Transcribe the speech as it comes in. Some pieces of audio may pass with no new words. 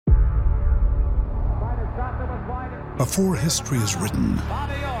Before history is written,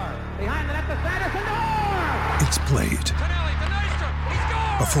 it's played.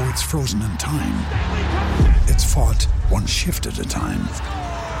 Before it's frozen in time, it's fought one shift at a time.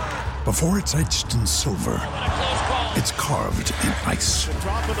 Before it's etched in silver, it's carved in ice.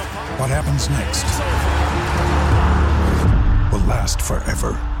 What happens next will last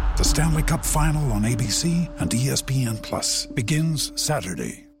forever. The Stanley Cup Final on ABC and ESPN Plus begins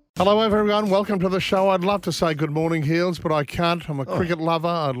Saturday. Hello, everyone. Welcome to the show. I'd love to say good morning, Heels, but I can't. I'm a cricket lover.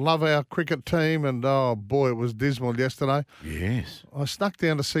 I love our cricket team, and oh boy, it was dismal yesterday. Yes. I snuck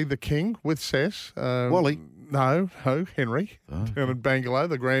down to see the King with Sess. Wally? No, Henry, down in Bangalore,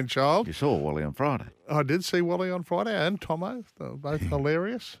 the grandchild. You saw Wally on Friday. I did see Wally on Friday and Tomo. They were both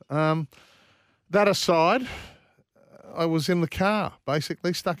hilarious. That aside, I was in the car,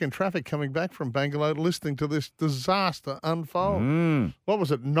 basically, stuck in traffic coming back from Bangalore, listening to this disaster unfold. What was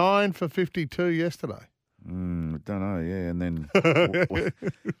it, 9 for 52 yesterday? I don't know, yeah. And then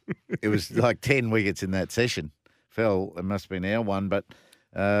it was like 10 wickets in that session. Fell, it must have been our one, but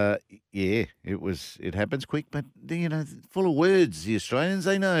yeah, it happens quick. But, you know, full of words, the Australians,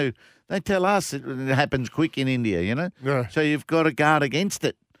 they know. They tell us it happens quick in India, you know. Yeah. So you've got to guard against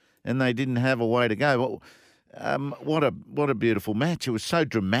it. And they didn't have a way to go. Well, what a beautiful match. It was so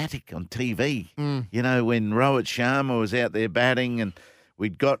dramatic on TV. You know, when Rohit Sharma was out there batting and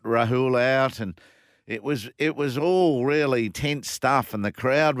we'd got Rahul out, and it was all really tense stuff, and the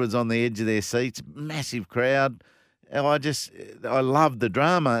crowd was on the edge of their seats, massive crowd. I loved the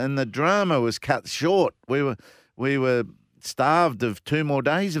drama, and the drama was cut short. We were starved of 2 more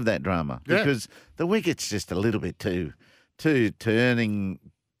days of that drama because the wicket's just a little bit too turning,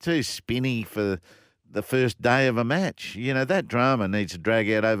 too spinny for the first day of a match. You know, that drama needs to drag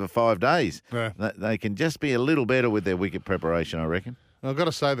out over 5 days. Yeah. They can just be a little better with their wicket preparation, I reckon. I've got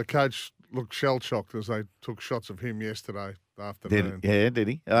to say the coach looked shell-shocked as they took shots of him yesterday afternoon. Did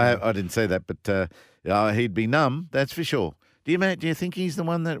he? I didn't see that, but he'd be numb, that's for sure. Do you think he's the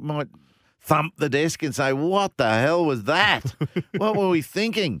one that might thump the desk and say, what the hell was that? What were we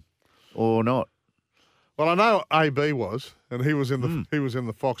thinking? Or not? Well, I know AB was, and he was in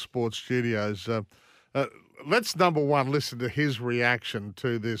the Fox Sports studios. Let's, number one, listen to his reaction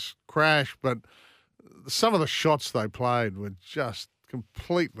to this crash, but some of the shots they played were just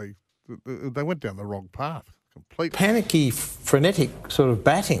completely, they went down the wrong path. Completely. Panicky, frenetic sort of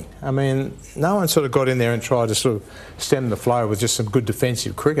batting. I mean, no one sort of got in there and tried to sort of stem the flow with just some good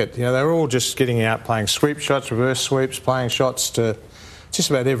defensive cricket. You know, they were all just getting out, playing sweep shots, reverse sweeps, playing shots to just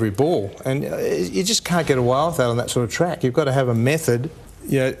about every ball. And you just can't get away with that on that sort of track. You've got to have a method,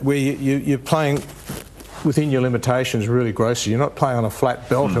 you know, where you're playing within your limitations really grossly. You're not playing on a flat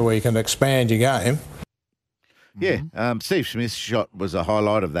belter where you can expand your game. Yeah, Steve Smith's shot was a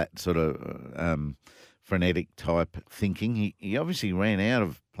highlight of that sort of frenetic type thinking. He obviously ran out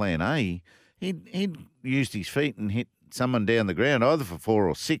of plan A. He'd used his feet and hit someone down the ground, either for 4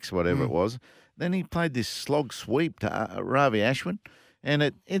 or 6, whatever it was. Then he played this slog sweep to Ravi Ashwin, and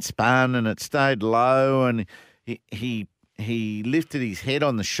it spun and it stayed low, and he lifted his head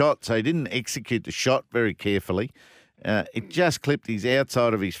on the shot, so he didn't execute the shot very carefully. It just clipped his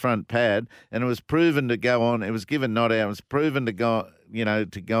outside of his front pad, and it was proven to go on. It was given not out. It was proven to go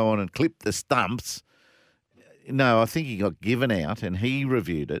on and clip the stumps. No, I think he got given out, and he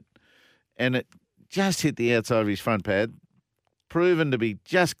reviewed it, and it just hit the outside of his front pad, proven to be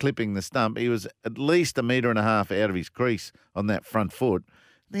just clipping the stump. He was at least 1.5 metres out of his crease on that front foot.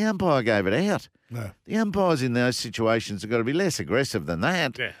 The umpire gave it out. No. The umpires in those situations have got to be less aggressive than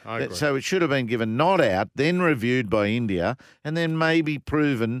that. Yeah, I agree. So it should have been given not out, then reviewed by India, and then maybe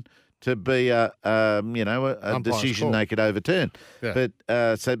proven to be a decision call they could overturn. Yeah.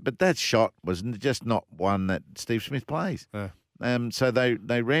 But that shot was just not one that Steve Smith plays. Yeah. So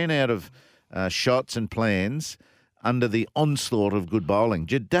they ran out of shots and plans under the onslaught of good bowling.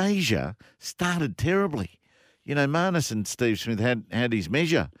 Jadeja started terribly. You know, Marnus and Steve Smith had his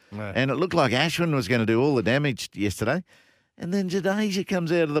measure, and it looked like Ashwin was going to do all the damage yesterday. And then Jadeja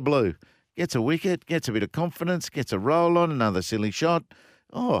comes out of the blue, gets a wicket, gets a bit of confidence, gets a roll on, another silly shot.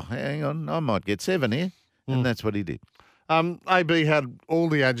 Oh, hang on, I might get 7 here. And that's what he did. AB had all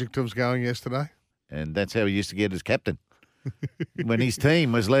the adjectives going yesterday. And that's how he used to get as captain, when his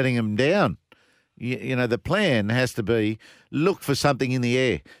team was letting him down. You know, the plan has to be look for something in the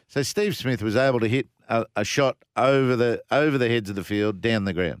air. So Steve Smith was able to hit a shot over the heads of the field, down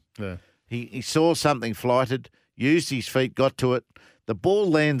the ground. Yeah. He saw something flighted, used his feet, got to it. The ball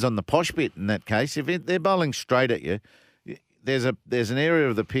lands on the posh bit in that case. If they're bowling straight at you, there's an area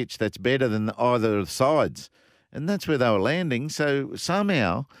of the pitch that's better than either of the sides. and that's where they were landing. So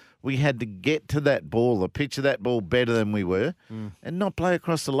somehow we had to get to that ball, the pitch of that ball better than we were, and not play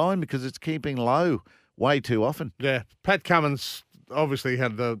across the line because it's keeping low way too often. Yeah, Pat Cummins obviously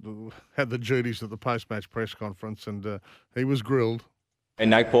had the duties at the post-match press conference, and he was grilled. And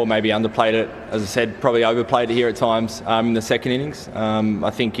Nagpur maybe underplayed it, as I said, probably overplayed it here at times in the second innings.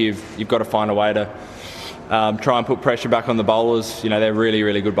 I think you've got to find a way to try and put pressure back on the bowlers. You know, they're really,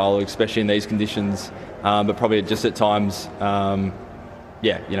 really good bowlers, especially in these conditions. But probably just at times,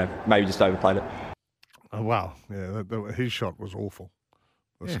 maybe just overplayed it. Oh, wow, yeah, his shot was awful.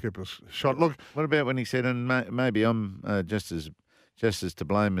 The skipper's shot. Look, what about when he said, "And maybe I'm just as to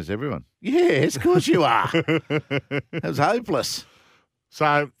blame as everyone"? Yes, of course you are. That was hopeless.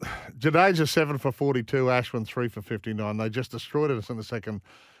 So, Jadeja 7 for 42, Ashwin 3 for 59. They just destroyed us in the second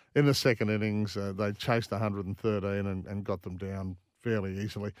innings. They chased 113 and got them down fairly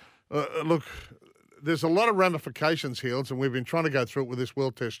easily. Look, there's a lot of ramifications, Heels, and we've been trying to go through it with this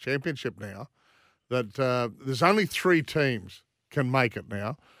World Test Championship now, that there's only 3 teams can make it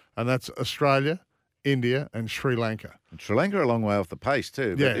now, and that's Australia, India and Sri Lanka. And Sri Lanka are a long way off the pace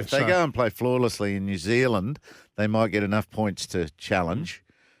too. But if they go and play flawlessly in New Zealand, they might get enough points to challenge,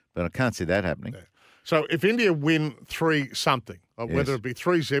 but I can't see that happening. Yeah. So if India win 3-something, whether it be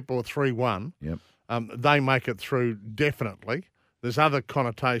 3-0 or 3-1, they make it through definitely. There's other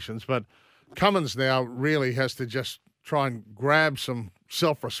connotations, but Cummins now really has to just try and grab some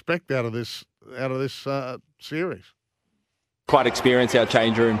self-respect out of this series. Quite experienced our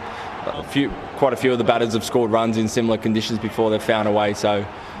change room. Quite a few of the batters have scored runs in similar conditions before they've found a way. So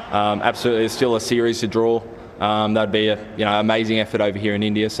absolutely, it's still a series to draw. That'd be an amazing effort over here in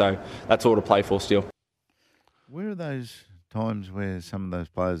India. So that's all to play for still. Where are those times where some of those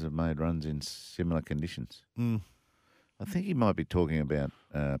players have made runs in similar conditions? I think he might be talking about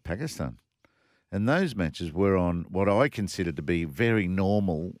Pakistan. And those matches were on what I consider to be very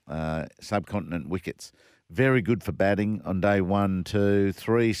normal subcontinent wickets. Very good for batting on day 1, 2,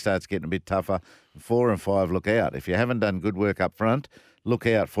 3 starts getting a bit tougher. 4 and 5, look out. If you haven't done good work up front, look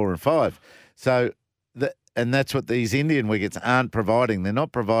out 4 and 5. So, and that's what these Indian wickets aren't providing. They're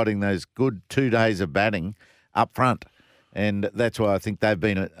not providing those good 2 days of batting up front. And that's why I think they've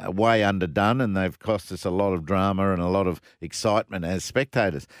been way underdone, and they've cost us a lot of drama and a lot of excitement as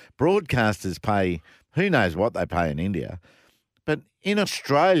spectators. Broadcasters pay, who knows what they pay in India, but in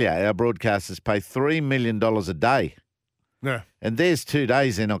Australia, our broadcasters pay $3 million a day. Yeah. And there's 2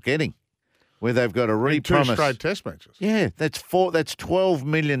 days they're not getting, where they've got to re-promise. 2 straight test matches. Yeah, that's $12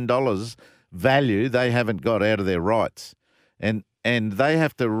 million value they haven't got out of their rights. And they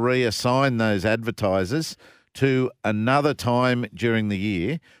have to reassign those advertisers to another time during the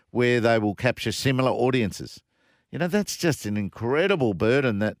year where they will capture similar audiences. You know, that's just an incredible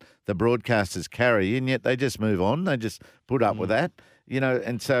burden that the broadcasters carry, and yet they just move on. They just put up with that,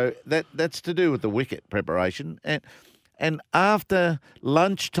 and so that's to do with the wicket preparation. And after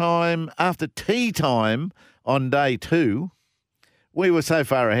lunchtime, after tea time on day 2, we were so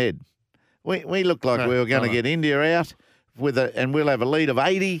far ahead. We looked like we were going to get India out and we'll have a lead of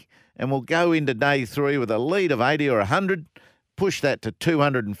 80, and we'll go into day 3 with a lead of 80 or 100, push that to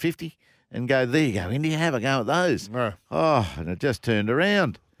 250. And go, there you go, India, have a go at those. Yeah. Oh, and it just turned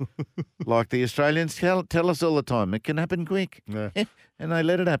around. Like the Australians tell us all the time, it can happen quick. Yeah. And they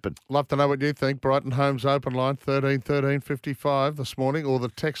let it happen. Love to know what you think. Brighton Homes open line 13 13 55 this morning, or the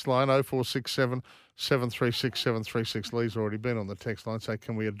text line 0467 736 736. Lee's already been on the text line. Say,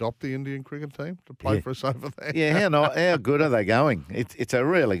 can we adopt the Indian cricket team to play for us over there? Yeah, how good are they going? It's a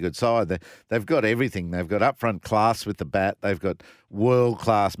really good side. They've got everything. They've got up-front class with the bat. They've got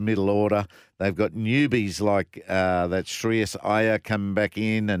world-class middle order. They've got newbies like that Shreyas Iyer coming back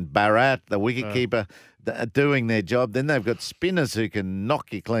in, and Bharat, the wicketkeeper, doing their job. Then they've got spinners who can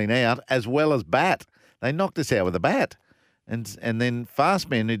knock you clean out as well as bat. They knocked us out with a bat. And then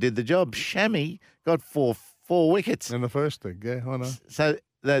Fastman, who did the job, Shami, got four wickets. In the first thing, yeah, I know. So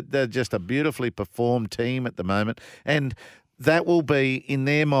they're just a beautifully performed team at the moment. And that will be, in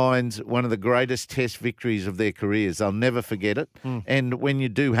their minds, one of the greatest test victories of their careers. They'll never forget it. And when you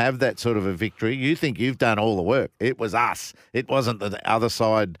do have that sort of a victory, you think you've done all the work. It was us. It wasn't the other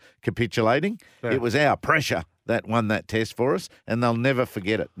side capitulating. Yeah. It was our pressure that won that test for us, and they'll never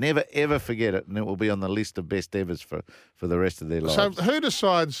forget it. Never, ever forget it. And it will be on the list of best evers for the rest of their lives. So who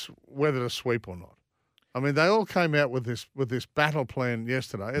decides whether to sweep or not? I mean, they all came out with this battle plan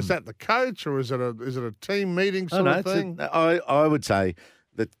yesterday. Is that the coach, or is it a team meeting sort of thing? I would say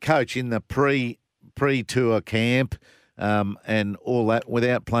the coach in the pre-tour camp and all that,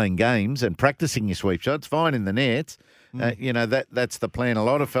 without playing games and practicing your sweep shots, fine in the nets. That's the plan. A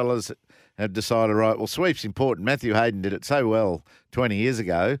lot of fellas have decided, right, well, sweep's important. Matthew Hayden did it so well 20 years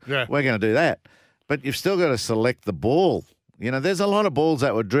ago. Yeah. We're going to do that. But you've still got to select the ball. There's a lot of balls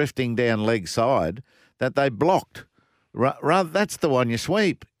that were drifting down leg side that they blocked. Rather, that's the one you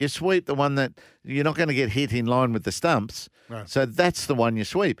sweep. You sweep the one that you're not going to get hit in line with the stumps. No. So that's the one you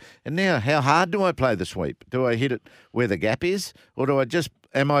sweep. And now, how hard do I play the sweep? Do I hit it where the gap is, or do I just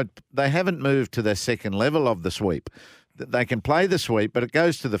They haven't moved to the second level of the sweep. They can play the sweep, but it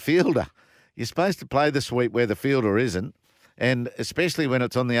goes to the fielder. You're supposed to play the sweep where the fielder isn't, and especially when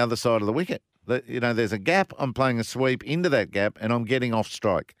it's on the other side of the wicket. There's a gap. I'm playing a sweep into that gap, and I'm getting off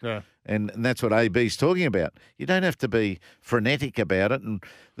strike. Yeah. And that's what AB's talking about. You don't have to be frenetic about it. And,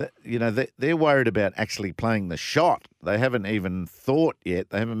 they're worried about actually playing the shot. They haven't even thought yet.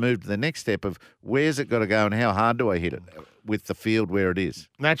 They haven't moved to the next step of where's it got to go and how hard do I hit it with the field where it is.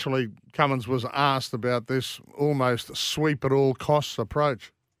 Naturally, Cummins was asked about this almost sweep at all costs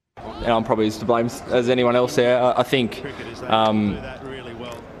approach. And I'm probably as to blame as anyone else there. I think,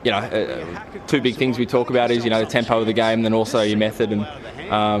 two big things we talk about is, the tempo of the game and then also your method.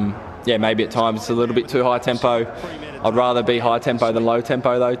 And, maybe at times it's a little bit too high tempo. I'd rather be high tempo than low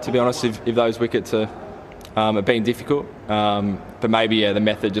tempo, though, to be honest, if those wickets are being difficult. But maybe, the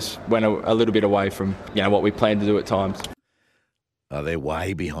method just went a little bit away from, what we planned to do at times. Oh, they're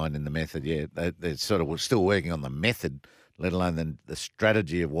way behind in the method, yeah. They're sort of still working on the method, let alone the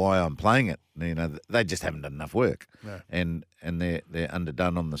strategy of why I'm playing it. They just haven't done enough work. Yeah. And they're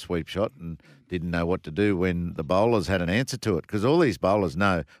underdone on the sweep shot and didn't know what to do when the bowlers had an answer to it. Because all these bowlers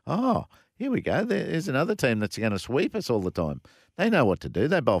know, here we go, there's another team that's going to sweep us all the time. They know what to do.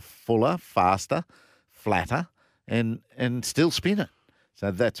 They bowl fuller, faster, flatter, and still spin it.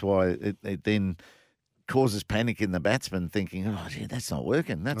 So that's why it then causes panic in the batsman thinking, gee, that's not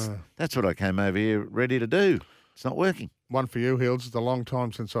working. That's what I came over here ready to do. It's not working. One for you, Hills. It's a long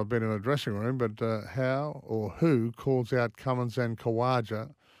time since I've been in a dressing room, but how or who calls out Cummins and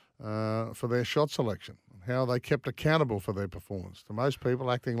Khawaja for their shot selection? How they kept accountable for their performance? To most people,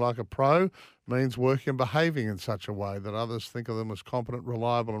 acting like a pro means working and behaving in such a way that others think of them as competent,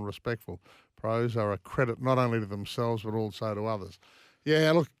 reliable and respectful. Pros are a credit not only to themselves but also to others.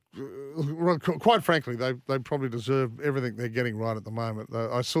 Yeah, look, quite frankly, they probably deserve everything they're getting right at the moment.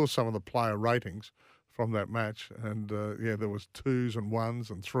 I saw some of the player ratings from that match, and there was 2s and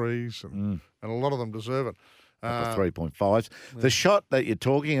 1s and 3s, and a lot of them deserve it. 3.5s. The shot that you're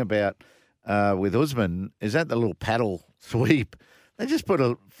talking about with Usman, is that the little paddle sweep? They just put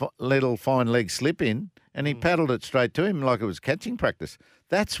a little fine leg slip in, and he paddled it straight to him like it was catching practice.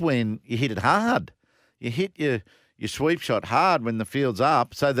 That's when you hit it hard. You hit your sweep shot hard when the field's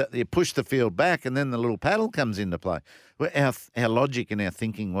up, so that you push the field back, and then the little paddle comes into play. Well, our logic and our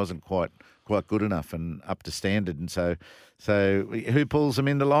thinking wasn't quite good enough and up to standard, and so who pulls them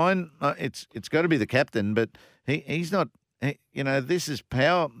into line? It's got to be the captain, but he's not. This is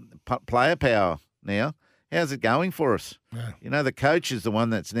player power now. How's it going for us? Yeah. The coach is the one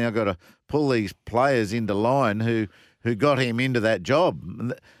that's now got to pull these players into line who got him into that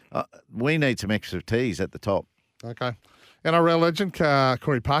job. We need some expertise at the top. Okay. NRL legend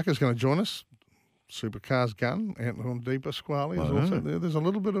Corey Parker's going to join us. Supercars gun, Anton De Pasquale is also there. There's a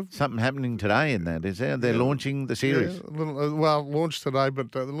little bit of something happening today in that. Is there? They're launching the series. Yeah, a little, launched today,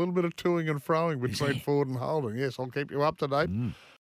 but a little bit of toing and froing between Ford and Holden. Yes, I'll keep you up to date.